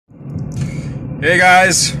Hey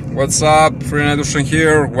guys, what's up? Freinds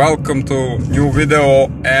here. Welcome to new video,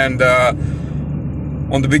 and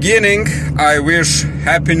on the beginning I wish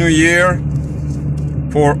Happy New Year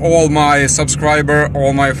for all my subscribers,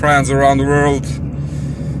 all my friends around the world.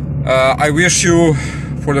 I wish you,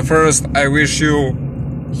 for the first, I wish you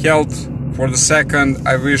health. For the second,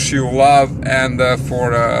 I wish you love, and for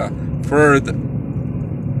the third,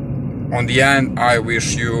 on the end, I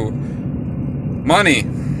wish you money.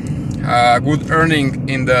 Good earning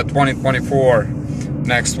in the 2024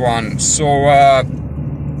 next one. So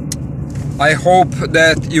I hope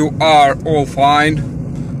that you are all fine.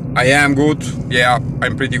 I am good. Yeah,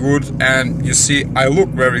 I'm pretty good, and you see I look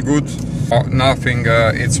very good. Nothing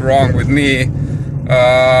it's wrong with me.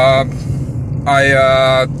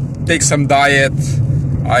 I take some diet.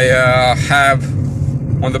 I have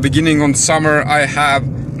on the beginning of summer I have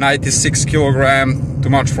 96 kilogram, too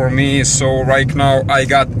much for me. So right now I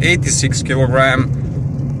got 86 kilogram,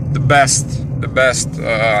 the best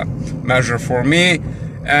measure for me.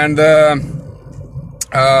 And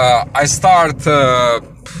I start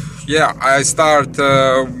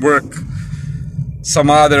work some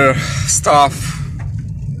other stuff.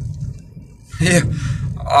 Yeah,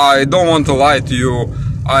 I don't want to lie to you,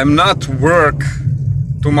 I'm not work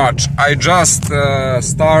too much. I just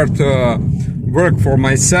start work for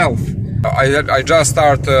myself. I just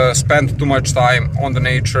start spend too much time on the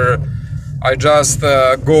nature. I just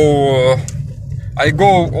go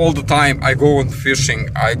all the time. I go on fishing.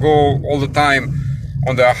 I go all the time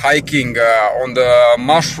on the hiking, on the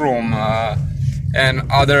mushroom, and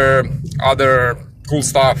other cool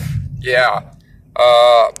stuff. Yeah,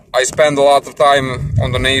 I spend a lot of time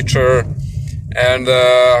on the nature, and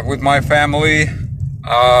with my family.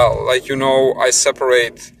 Like you know, I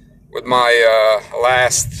separate with my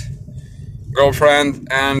last girlfriend,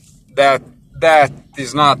 and that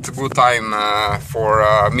is not a good time for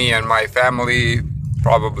me and my family.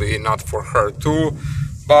 Probably not for her too.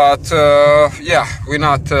 But yeah, we're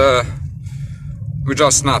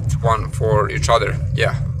just not one for each other.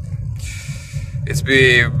 Yeah, it's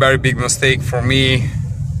be a very big mistake for me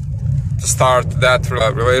to start that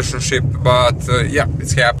relationship. But yeah,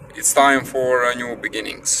 it's happened. It's time for new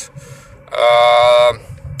beginnings.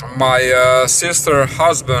 My sister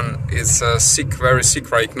husband is sick, very sick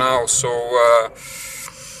right now, so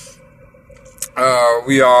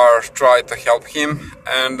we are trying to help him,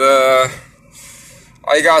 and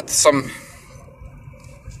I got some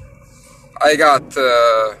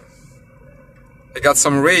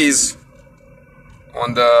raise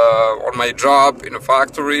on my job in a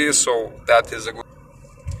factory, so that is a good.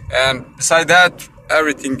 And beside that,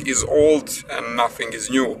 everything is old and nothing is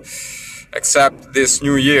new, except this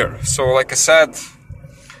new year. So like I said,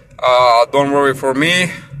 don't worry for me.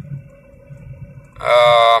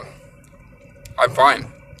 I'm fine.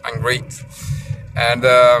 I'm great. And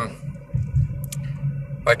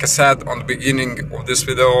like I said on the beginning of this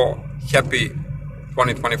video, happy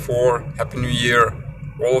 2024, happy new year,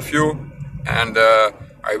 all of you. And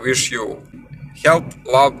I wish you health,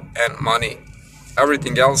 love, and money.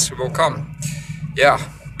 Everything else will come. Yeah,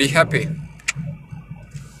 be happy.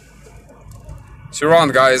 See you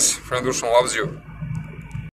around, guys. Freinds loves you.